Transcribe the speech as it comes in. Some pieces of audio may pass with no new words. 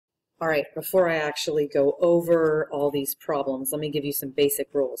All right, before I actually go over all these problems, let me give you some basic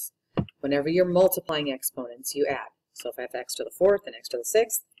rules. Whenever you're multiplying exponents, you add. So if I have x to the 4th and x to the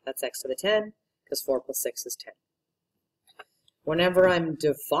 6th, that's x to the 10, because 4 plus 6 is 10. Whenever I'm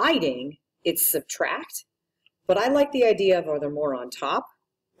dividing, it's subtract, but I like the idea of are there more on top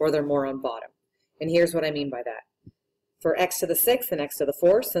or they're more on bottom. And here's what I mean by that. For x to the 6th and x to the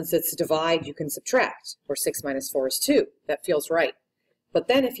 4th, since it's divide, you can subtract, or 6 minus 4 is 2. That feels right. But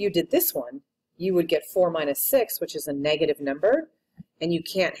then if you did this one, you would get 4 minus 6, which is a negative number, and you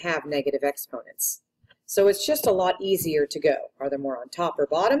can't have negative exponents. So it's just a lot easier to go. Are there more on top or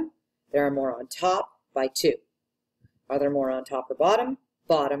bottom? There are more on top by 2. Are there more on top or bottom?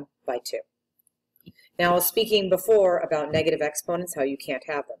 Bottom by 2. Now, I was speaking before about negative exponents, how you can't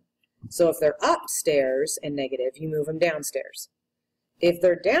have them. So if they're upstairs and negative, you move them downstairs. If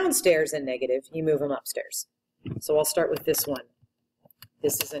they're downstairs and negative, you move them upstairs. So I'll start with this one.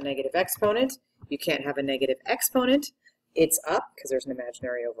 This is a negative exponent. You can't have a negative exponent. It's up because there's an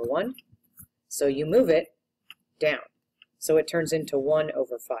imaginary over 1. So you move it down. So it turns into 1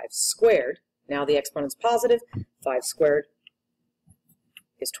 over 5 squared. Now the exponent's positive. 5 squared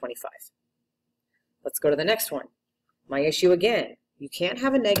is 25. Let's go to the next one. My issue again, you can't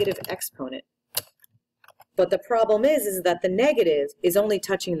have a negative exponent. But the problem is that the negative is only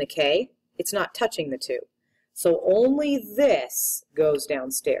touching the k. It's not touching the 2. So only this goes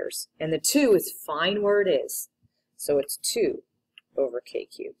downstairs, and the 2 is fine where it is. So it's 2 over k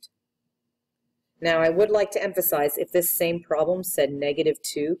cubed. Now I would like to emphasize, if this same problem said negative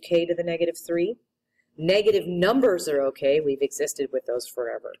 2 k to the negative 3, negative numbers are okay. We've existed with those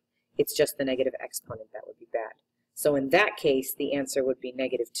forever. It's just the negative exponent that would be bad. So in that case, the answer would be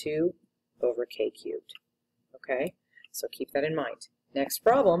negative 2 over k cubed. Okay, so keep that in mind. Next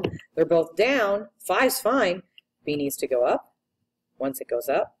problem, they're both down. 5's fine. B needs to go up. Once it goes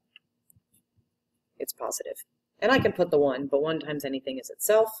up, it's positive. And I can put the 1, but 1 times anything is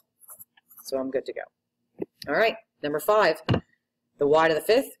itself, so I'm good to go. All right, number 5, the y to the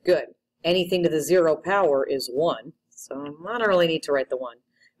 5th, good. Anything to the 0 power is 1, so I don't really need to write the 1.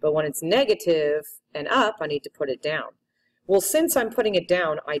 But when it's negative and up, I need to put it down. Well, since I'm putting it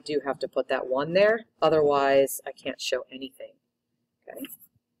down, I do have to put that 1 there. Otherwise, I can't show anything. Okay,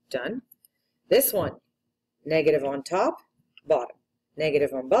 done. This one, negative on top, bottom.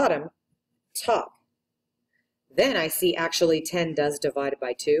 Negative on bottom, top. Then I see actually 10 does divide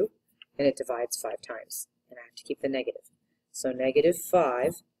by 2, and it divides 5 times. And I have to keep the negative. So negative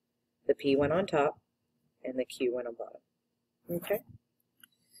 5, the p went on top, and the q went on bottom. Okay.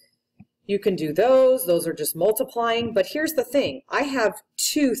 You can do those. Those are just multiplying. But here's the thing. I have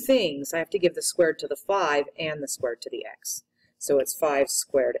 2 things. I have to give the squared to the 5 and the squared to the x. So it's 5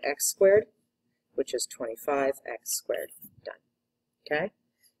 squared x squared, which is 25x squared. Done. Okay?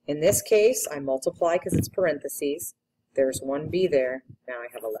 In this case, I multiply because it's parentheses. There's 1b there. Now I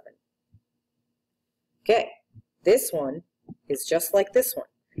have 11. Okay. This one is just like this one.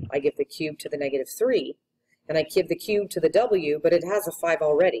 I give the cube to the negative 3, and I give the cube to the w, but it has a 5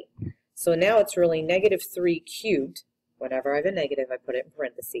 already. So now it's really negative 3 cubed. Whenever I have a negative, I put it in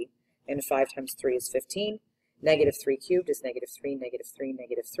parentheses. And 5 times 3 is 15. Negative 3 cubed is negative 3, negative 3,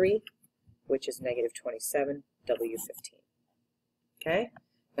 negative 3, which is negative 27, W15. Okay?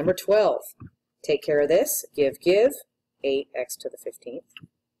 Number 12. Take care of this. Give, 8x to the 15th.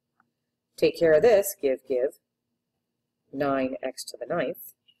 Take care of this. Give, 9x to the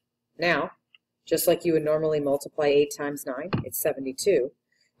 9th. Now, just like you would normally multiply 8 times 9, it's 72.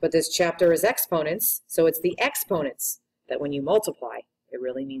 But this chapter is exponents, so it's the exponents that when you multiply, it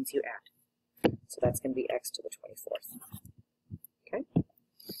really means you add. So that's going to be x to the 24th. Okay?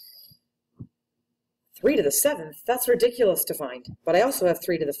 3 to the 7th, that's ridiculous to find. But I also have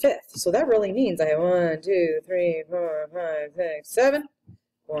 3 to the 5th. So that really means I have 1, 2, 3, 4, 5, 6, 7.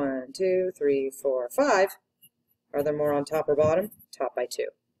 1, 2, 3, 4, 5. Are there more on top or bottom? Top by 2.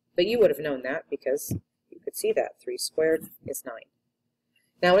 But you would have known that because you could see that. 3 squared is 9.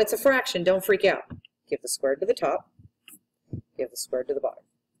 Now when it's a fraction, don't freak out. Give the squared to the top. Give the squared to the bottom.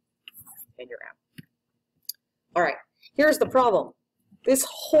 And you're out. All right, here's the problem. This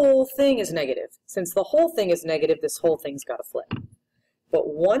whole thing is negative. Since the whole thing is negative, this whole thing's got to flip. But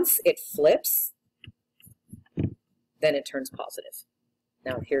once it flips, then it turns positive.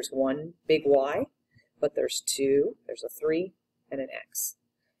 Now here's one big y, but there's 2, there's a 3, and an x.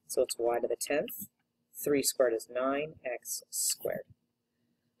 So it's y to the 10th. 3 squared is 9x squared.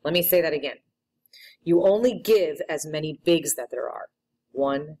 Let me say that again. You only give as many bigs that there are.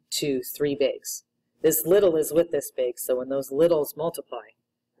 1, 2, 3 bigs. This little is with this big, so when those littles multiply,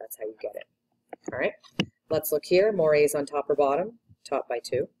 that's how you get it. All right, let's look here. More a's on top or bottom. Top by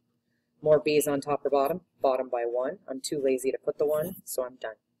 2. More b's on top or bottom? Bottom by 1. I'm too lazy to put the 1, so I'm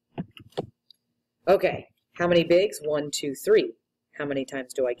done. Okay, how many bigs? 1, 2, 3. How many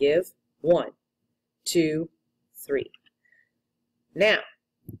times do I give? 1, 2, 3. Now,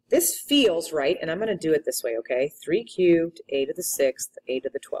 this feels right, and I'm going to do it this way, okay? 3 cubed, a to the 6th, a to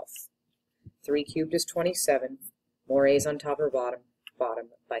the 12th. 3 cubed is 27. More a's on top or bottom? Bottom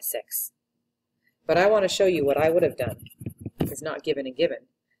by 6. But I want to show you what I would have done. It's not given and given.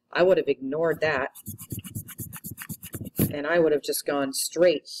 I would have ignored that, and I would have just gone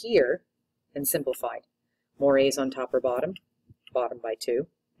straight here and simplified. More a's on top or bottom? Bottom by 2.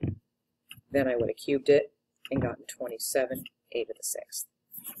 Then I would have cubed it and gotten 27, a to the 6th.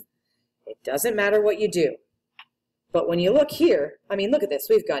 It doesn't matter what you do. But when you look here, I mean, look at this.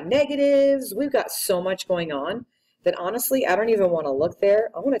 We've got negatives. We've got so much going on that honestly, I don't even want to look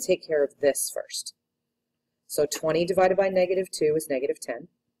there. I want to take care of this first. So 20 divided by negative 2 is negative 10.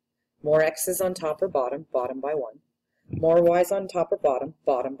 More x's on top or bottom? Bottom by 1. More y's on top or bottom?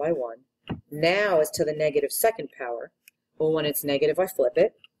 Bottom by 1. Now is to the negative second power. Well, when it's negative, I flip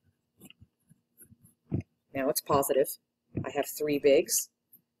it. Now it's positive. I have 3 bigs.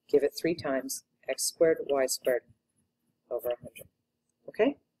 Give it 3 times. X squared, y squared over 100.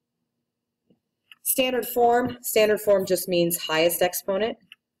 Okay? Standard form just means highest exponent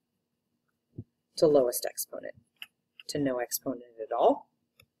to lowest exponent to no exponent at all.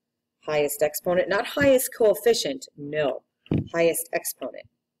 Highest exponent, not highest coefficient, no, highest exponent.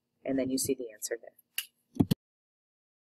 And then you see the answer there.